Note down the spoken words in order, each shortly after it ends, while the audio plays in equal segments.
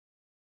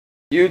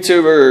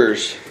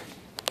YouTubers,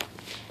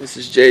 this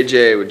is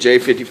JJ with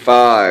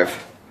J55.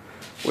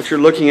 What you're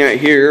looking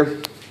at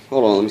here,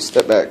 hold on, let me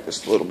step back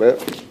just a little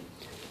bit,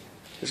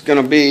 is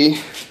going to be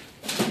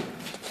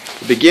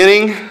the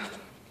beginning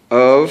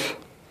of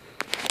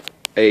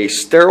a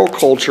sterile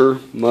culture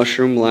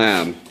mushroom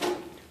lab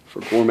for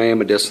gourmet and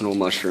medicinal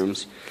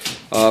mushrooms.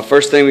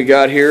 First thing we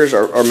got here is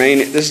our main,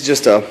 this is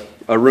just a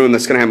room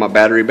that's going to have my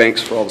battery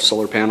banks for all the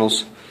solar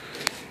panels.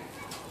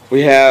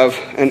 We have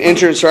an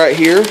entrance right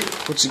here,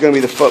 which is going to be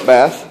the foot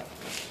bath.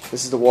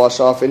 This is to wash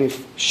off any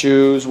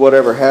shoes,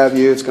 whatever have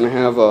you. It's going to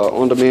have a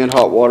on-demand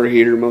hot water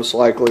heater most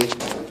likely.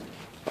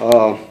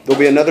 There'll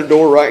be another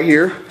door right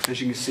here, as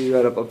you can see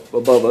right up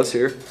above us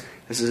here.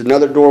 This is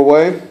another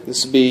doorway.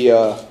 This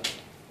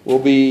will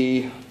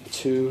be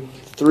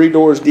 3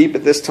 doors deep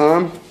at this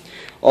time.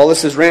 All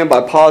this is ran by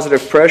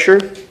positive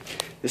pressure.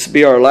 This will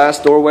be our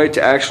last doorway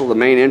to the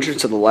main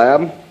entrance of the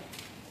lab.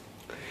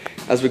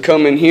 As we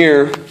come in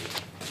here,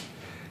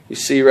 you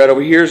see right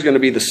over here is going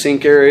to be the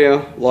sink area,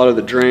 a lot of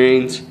the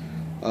drains.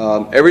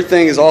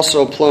 Everything is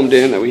also plumbed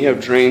in, that we have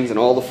drains in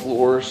all the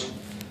floors,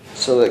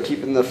 so that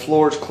keeping the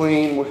floors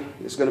clean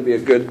is going to be a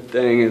good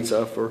thing. It's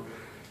for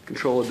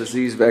control of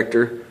disease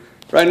vector.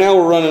 Right now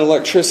we're running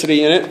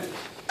electricity in it.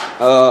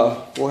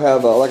 We'll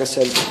have, like I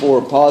said before,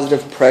 a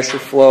positive pressure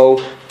flow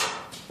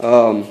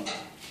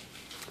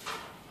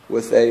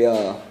with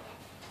HEPA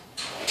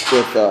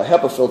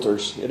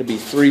filters. It'll be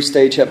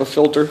 3-stage HEPA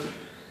filter.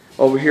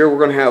 Over here we're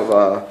going to have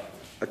a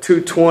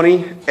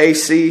 220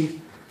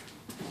 AC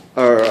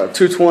or a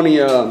 220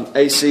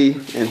 AC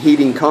and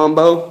heating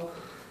combo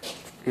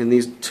in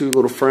these 2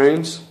 little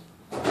frames.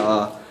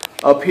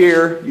 Up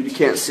here you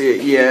can't see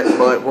it yet,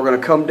 but we're going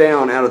to come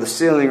down out of the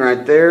ceiling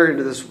right there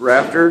into this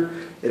rafter.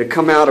 It'll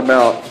come out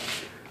about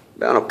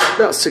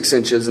 6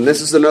 inches, and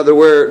this is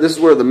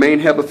where the main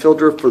HEPA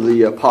filter for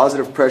the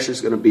positive pressure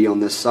is going to be on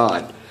this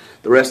side.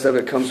 The rest of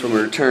it comes from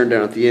a return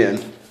down at the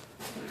end.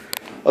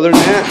 Other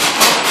than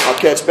that, I'll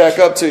catch back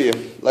up to you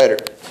later.